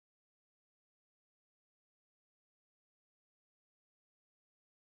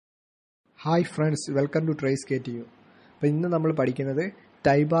Hi friends, welcome to trace KTU. അപ്പോൾ ഇന്ന് നമ്മൾ പഠിക്കുന്നത്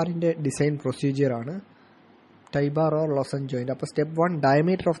ടൈബാറിൻ്റെ ഡിസൈൻ പ്രൊസീജിയറാണ്. ടൈബാർ or ലോസഞ്ച് joint. അപ്പോൾ step 1,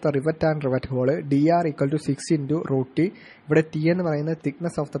 diameter of the rivet and rivet hall dr = 6 × √t. ഇവിടെ t എന്ന് പറയുന്നത്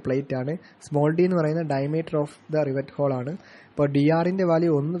തിക്നെസ് ഓഫ് ദ പ്ലേറ്റ് ആണ്. സ്മോൾ d എന്ന് പറയുന്നത് diameter of the rivet whole ആണ്. അപ്പോൾ dr-ൻ്റെ വാല്യൂ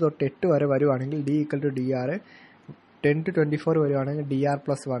 1 തൊട്ട് 8 വരെ വരുവാണെങ്കിൽ d = dr, 10 to 24 വരുവാണെങ്കിൽ dr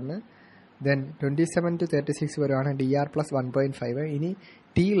 + 1, ദെൻ 27 to 36 വരുവാണെങ്കിൽ dr + 1.5. ഇനി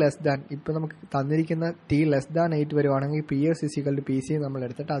t ലെസ് ദാൻ, ഇപ്പോൾ നമുക്ക് തന്നിരിക്കുന്ന t ലെസ് ദാൻ 8 വരുവാണെങ്കിൽ PS = PC നമ്മൾ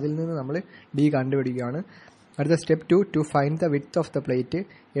എടുത്തിട്ട് അതിൽ നിന്ന് നമ്മൾ d കണ്ടുപിടിക്കുകയാണ്. അടുത്ത step 2, to find the width of the plate.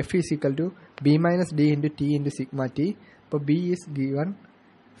 F = B - D × T × σt. അപ്പോൾ B is given,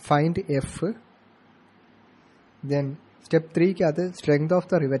 find F. Then step 3-കകത്ത് strength of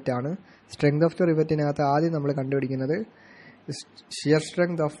the rivet ആണ്. സ്ട്രെങ്ത് ഓഫ് ദ റിവറ്റിനകത്ത് ആദ്യം നമ്മൾ കണ്ടുപിടിക്കുന്നത് shear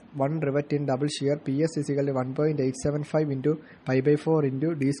strength of one rivet in double shear. PS = 1.875 × pi/4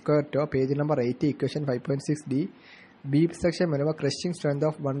 × d². Page number 80, equation 5.6d. B section വരുമ്പോൾ crushing strength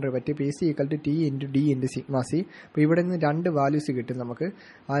of one rivet. PC = T × D × σc. അപ്പോൾ ഇവിടെ നിന്ന് രണ്ട് values കിട്ടും നമുക്ക്.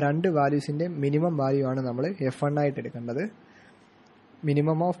 ആ രണ്ട് വാല്യൂസിൻ്റെ മിനിമം വാല്യൂ ആണ് നമ്മൾ F1 ആയിട്ട് എടുക്കേണ്ടത്,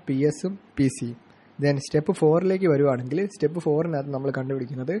 മിനിമം ഓഫ് PSഉം PCയും. ദെൻ സ്റ്റെപ്പ് 4-ലേക്ക് വരുവാണെങ്കിൽ സ്റ്റെപ്പ് 4-നകത്ത് നമ്മൾ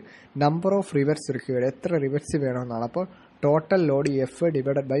കണ്ടുപിടിക്കുന്നത് നമ്പർ ഓഫ് റിവറ്റ്സ് റിക്വയർഡ്, എത്ര റിവറ്റ്സ് വേണമെന്നാണ്. അപ്പോൾ total load F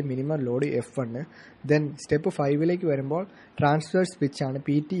 / minimum load F1. Then step 5-ലേക്ക് വരുമ്പോൾ ട്രാൻസ്വേഴ്സ് പിച്ച് ആണ്.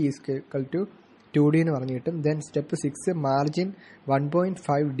 PT = 2D എന്ന് പറഞ്ഞു കിട്ടും. Then step 6, margin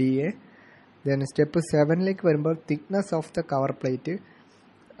 1.5 DA. Then step 7-ലേക്ക് വരുമ്പോൾ thickness of the cover plate,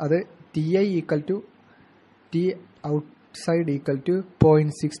 അത് TI = T outside =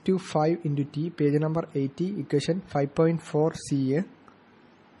 0.625 × T. Page number 80, equation 5.4CA.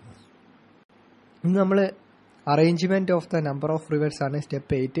 ഇന്ന് നമ്മൾ arrangement of the number of rivets ആണ്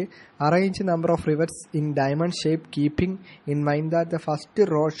step 8. Arrange number of rivets in diamond shape keeping in mind that the first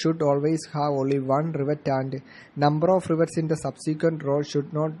row should always have only one rivet and number of rivets in the subsequent raw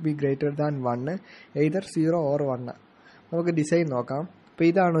should not be greater than 1, either 0 or 1. നമുക്ക് design നോക്കാം. അപ്പോൾ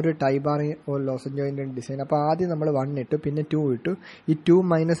ഇതാണ് ഒരു ടൈബാർ or ലോസഞ്ച് joint design. അപ്പോൾ ആദ്യം നമ്മൾ 1 ഇട്ടു, പിന്നെ 2 ഇട്ടു. ഈ 2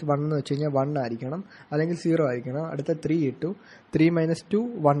 - 1 എന്ന് വെച്ച് കഴിഞ്ഞാൽ 1 ആയിരിക്കണം, അല്ലെങ്കിൽ 0 ആയിരിക്കണം. അടുത്ത 3 ഇട്ടു, 3 - 2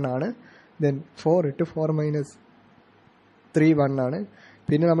 1 ആണ്. ദെൻ 4 ഇട്ടു, 4 - 3 1 ആണ്.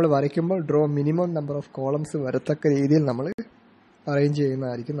 പിന്നെ നമ്മൾ വരയ്ക്കുമ്പോൾ draw minimum number of columns വരത്തക്ക രീതിയിൽ നമ്മൾ അറേഞ്ച്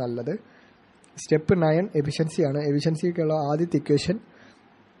ചെയ്യുന്നതായിരിക്കും നല്ലത്. സ്റ്റെപ്പ് 9 എഫിഷ്യൻസി ആണ്. എഫിഷ്യൻസിക്കുള്ള ആദ്യത്തെ equation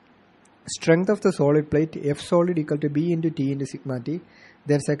strength of the solid plate, F solid = B × T × σt.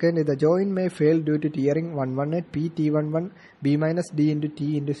 Then second, the joint may fail due to tearing 1 at P T11 B - D × T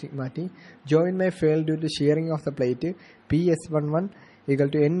 × σt. Joint may fail due to shearing of the plate. PS11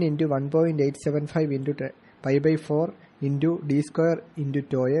 = N × 1.875 × pi/4 × d² ×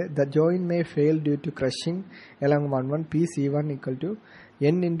 τ. The joint may fail due to crushing along 1 PC1 =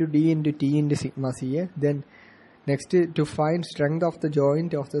 N × D × T × σca. Then next, to find strength of the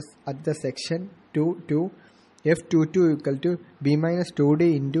joint of this at the section 2, F22 = B - 2D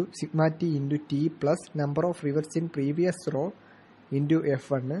 × σt × T plus number of rivets in previous row into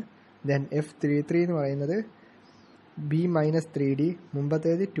F1. Then F33 എന്ന് പറയുന്നത് B - 3D,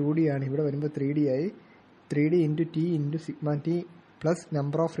 മുമ്പത്തേത് 2D ആണ്, ഇവിടെ വരുമ്പോൾ 3D ആയി. 3D × T × σt plus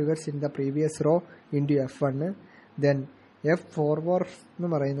number of rivets in the previous row into F1. Then F44 എന്ന്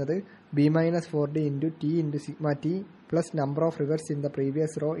പറയുന്നത് B - 4D × T × σt plus number of rivets in the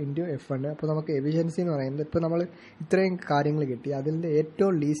previous rho into F1. അപ്പോൾ നമുക്ക് efficiency എന്ന് പറയുന്നത്, ഇപ്പോൾ നമ്മൾ ഇത്രയും കാര്യങ്ങൾ കിട്ടി, അതിൻ്റെ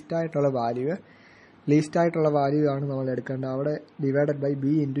ഏറ്റവും ലീസ്റ്റ് ആയിട്ടുള്ള വാല്യൂ ആണ് നമ്മൾ എടുക്കേണ്ടത്. അവിടെ divided by B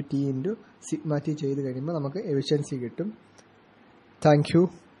 × T × σt ചെയ്ത് കഴിയുമ്പോൾ നമുക്ക് എഫിഷ്യൻസി കിട്ടും. Thank you.